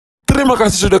Terima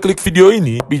kasih sudah klik video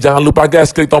ini. Tapi jangan lupa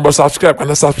guys, klik tombol subscribe,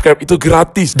 karena subscribe itu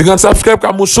gratis. Dengan subscribe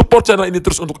kamu support channel ini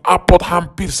terus untuk upload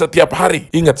hampir setiap hari.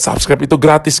 Ingat, subscribe itu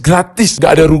gratis. Gak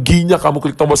ada ruginya kamu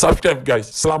klik tombol subscribe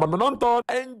guys. Selamat menonton,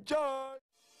 enjoy.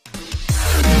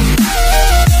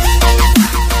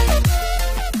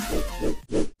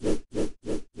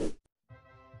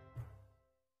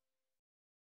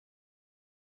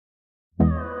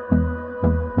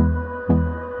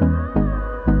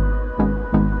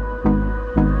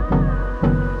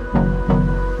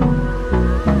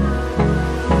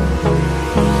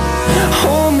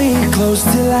 Close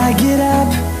till I get up.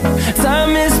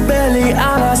 Time is barely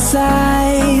on our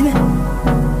side.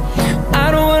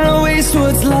 I don't wanna waste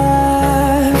what's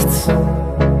left.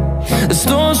 The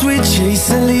storms we chase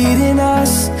are leading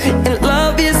us, and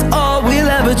love is all we'll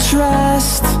ever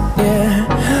trust. Yeah,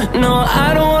 no,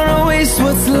 I don't wanna waste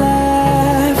what's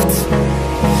left.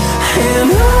 And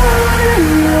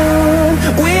on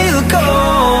we'll go,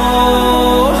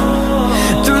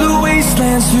 through the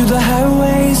wastelands, through the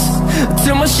highways,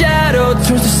 till my shadow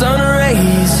turns to sun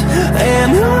rays.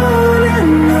 And on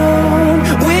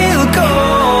we'll go,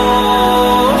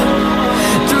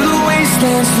 through the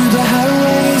wastelands, through the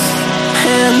highways,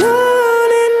 and on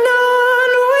we'll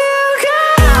go.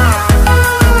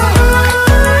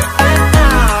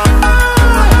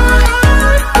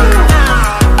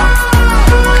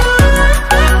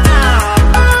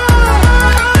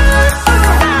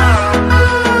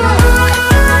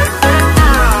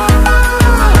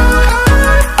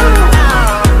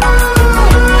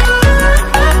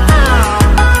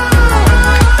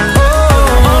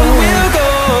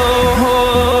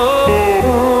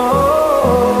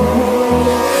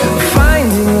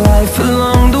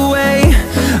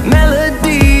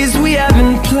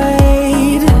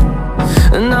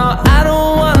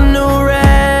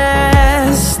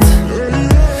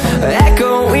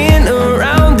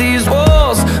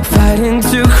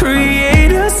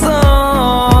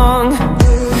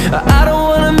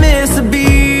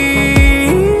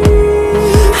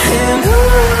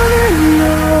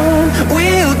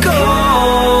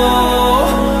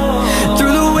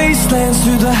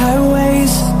 Through the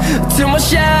highways, till my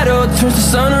shadow turns to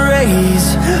sun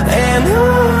rays. And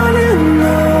on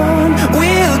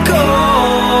we'll go,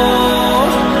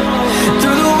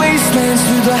 through the wastelands,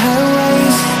 through the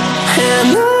highways,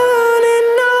 and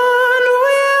on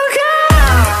we'll go.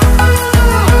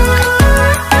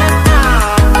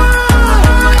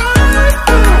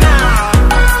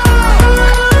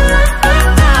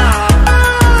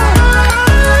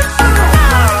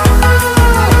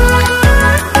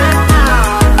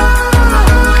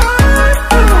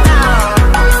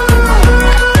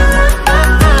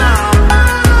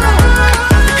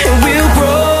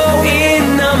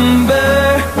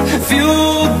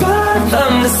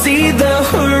 See the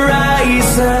horizon.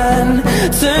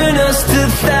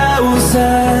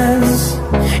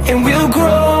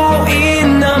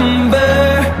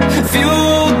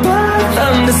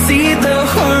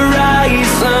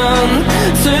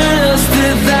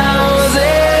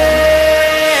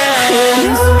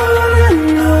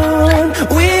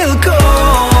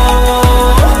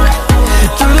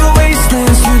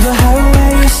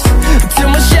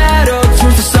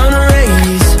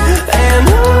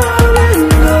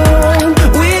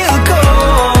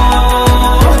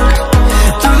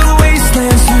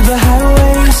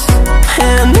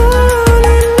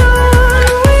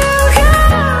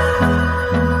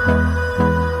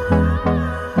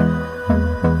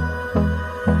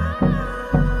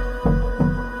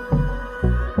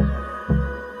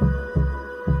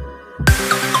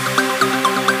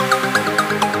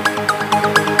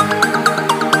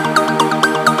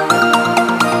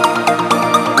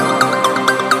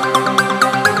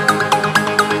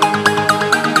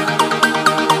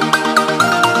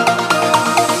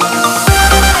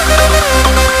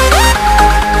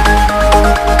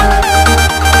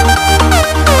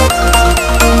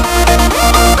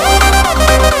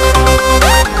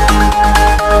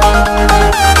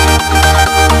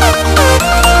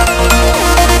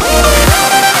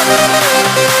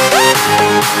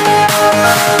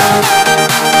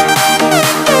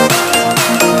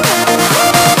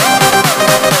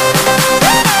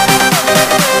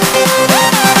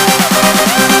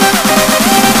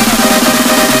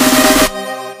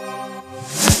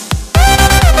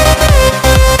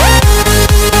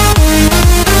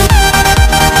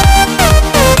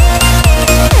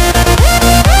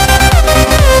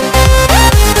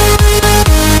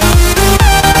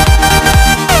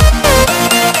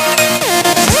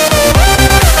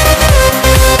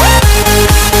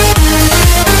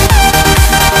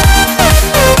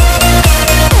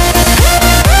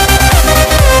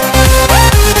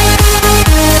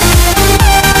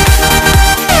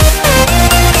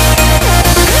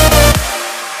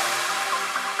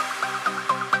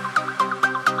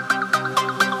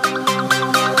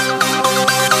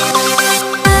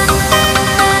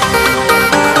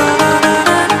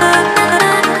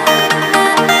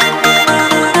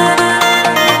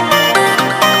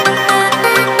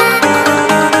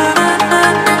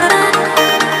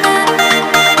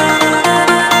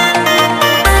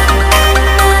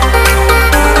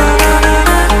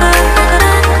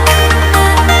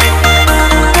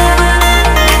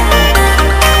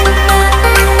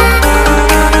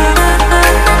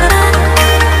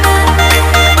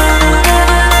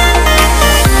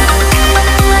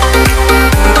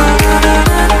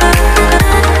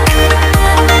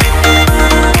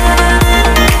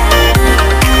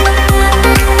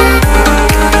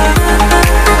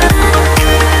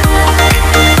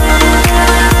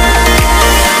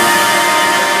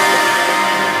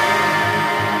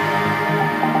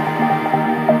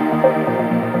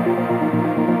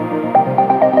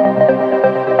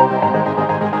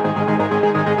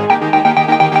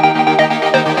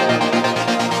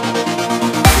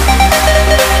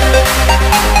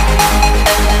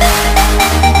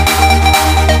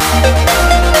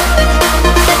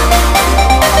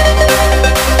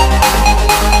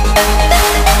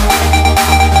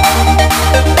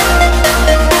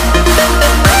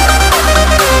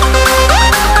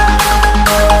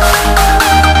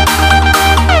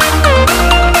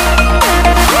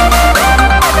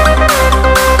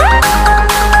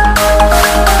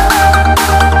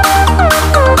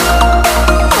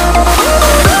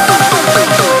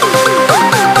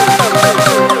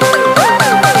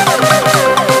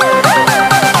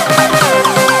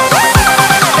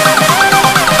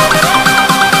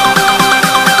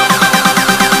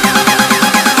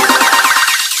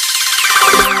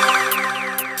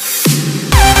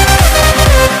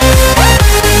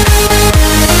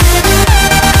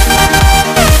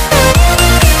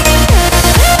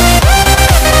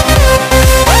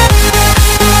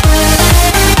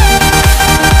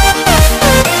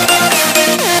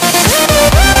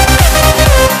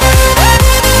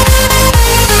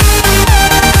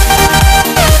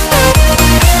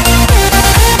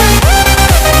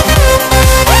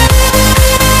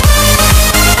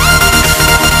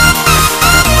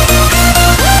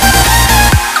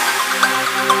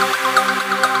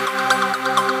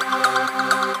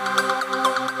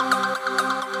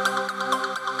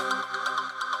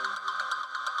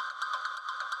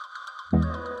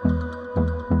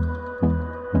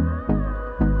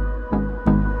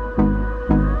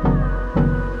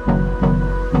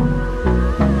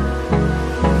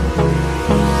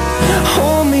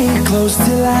 close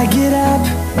till I get up.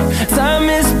 Time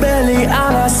is barely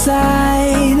on our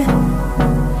side.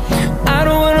 I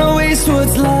don't wanna waste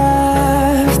what's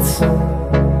left.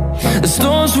 The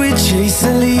storms we chase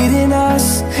are leading us,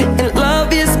 and love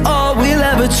is all we'll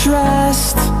ever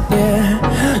trust. Yeah,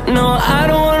 no, I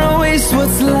don't wanna waste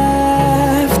what's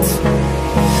left.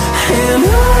 And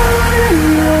on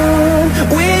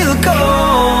we'll go,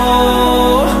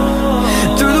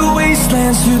 through the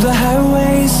wastelands, through the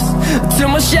highways, till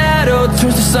my shadow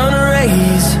turns to sun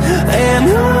rays. And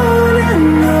on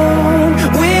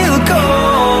we'll go,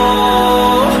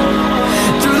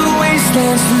 through the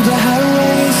wastelands, through the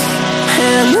highways,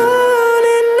 and on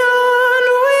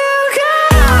we'll go.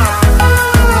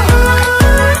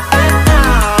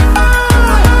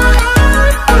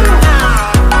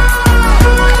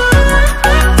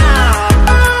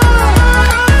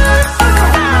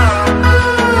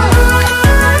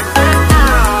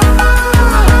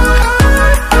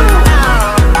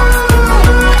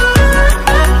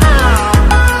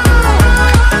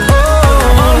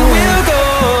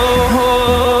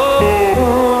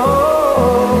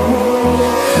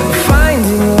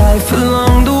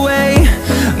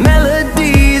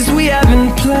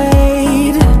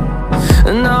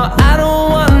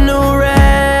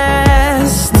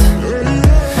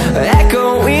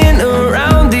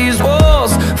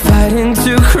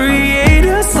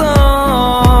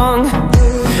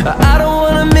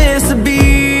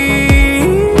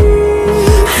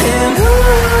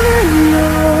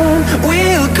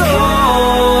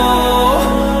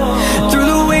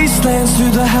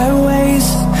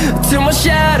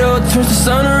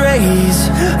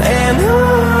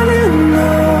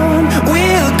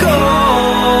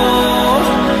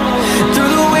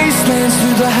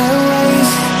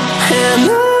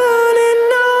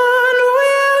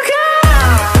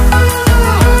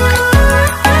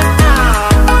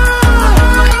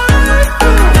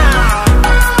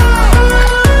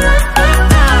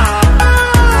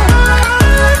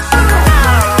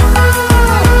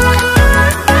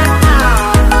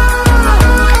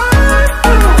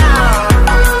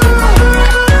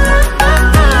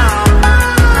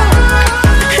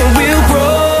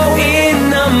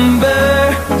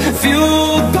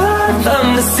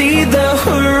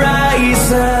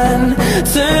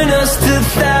 Turn us to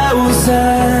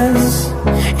thousands,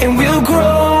 and we'll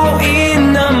grow